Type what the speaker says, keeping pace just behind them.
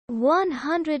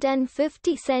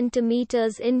150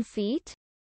 centimeters in feet?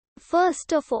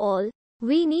 First of all,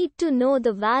 we need to know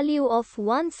the value of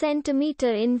 1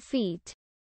 centimeter in feet.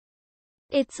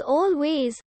 It's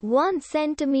always 1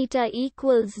 centimeter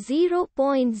equals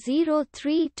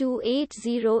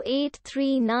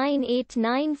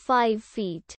 0.03280839895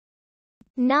 feet.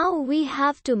 Now we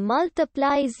have to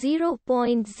multiply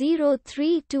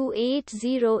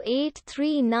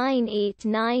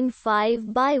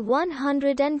 0.03280839895 by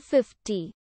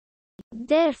 150.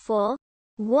 Therefore,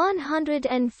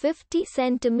 150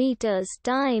 centimeters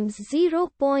times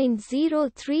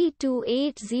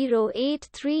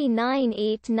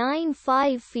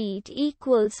 0.03280839895 feet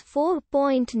equals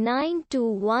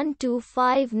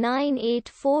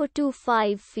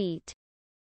 4.9212598425 feet.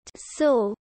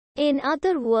 So, in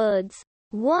other words,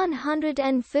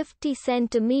 150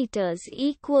 centimeters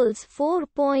equals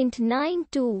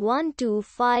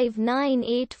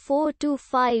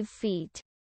 4.9212598425 feet.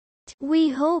 We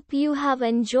hope you have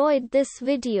enjoyed this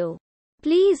video.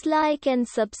 Please like and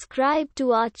subscribe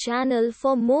to our channel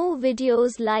for more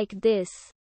videos like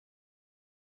this.